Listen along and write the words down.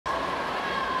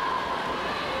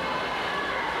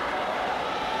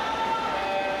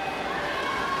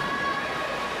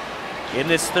in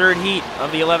this third heat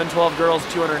of the 11-12 girls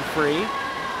 200 free.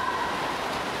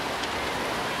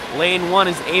 Lane 1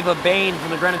 is Ava Bain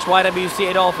from the Greenwich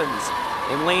YWCA Dolphins.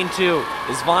 In lane 2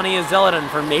 is Vania Zeladin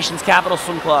from Nation's Capital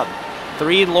Swim Club.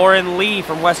 3, Lauren Lee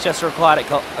from Westchester Aquatic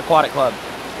Club.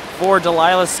 4,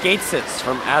 Delilah Skatesits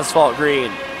from Asphalt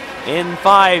Green. In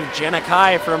 5, Jenna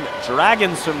Kai from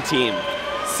Dragon Swim Team.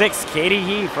 6, Katie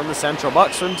Yee from the Central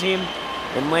Buck Swim Team.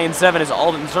 In lane 7 is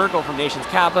Alden Zirkle from Nation's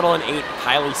Capital. And 8,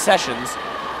 Kylie Sessions,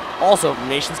 also from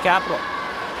Nation's Capital.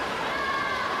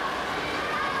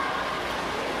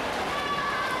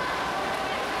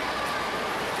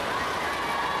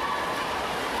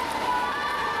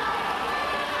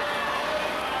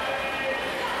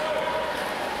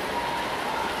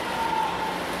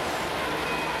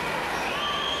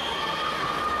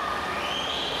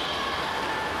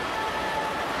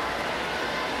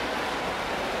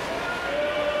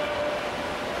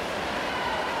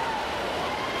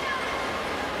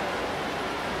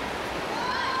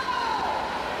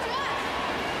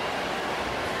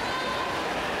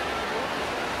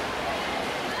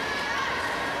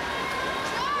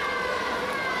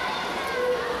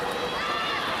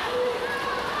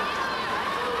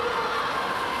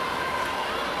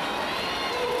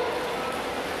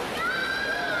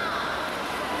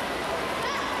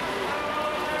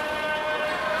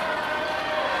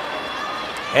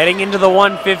 Heading into the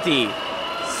 150,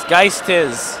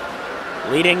 Skystiz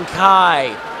leading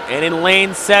Kai. And in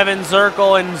lane 7,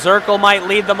 Zirkle, and Zirkle might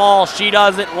lead them all. She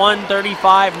does it,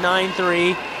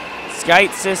 1:35.93.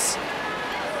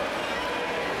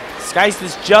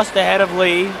 Skystiz just ahead of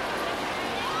Lee.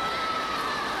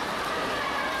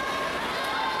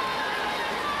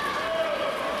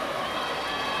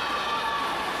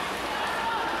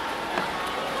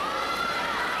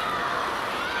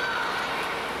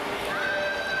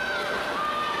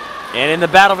 And in the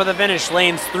battle for the finish,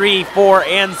 lanes 3, 4,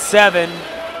 and 7.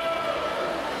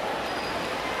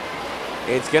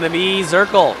 It's going to be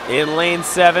Zirkle in lane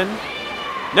 7.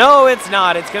 No, it's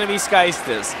not. It's going to be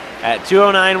Skystiz at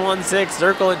 2:09.16,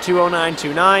 Zirkle at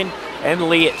 2:09.29, and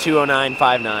Lee at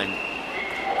 2:09.59.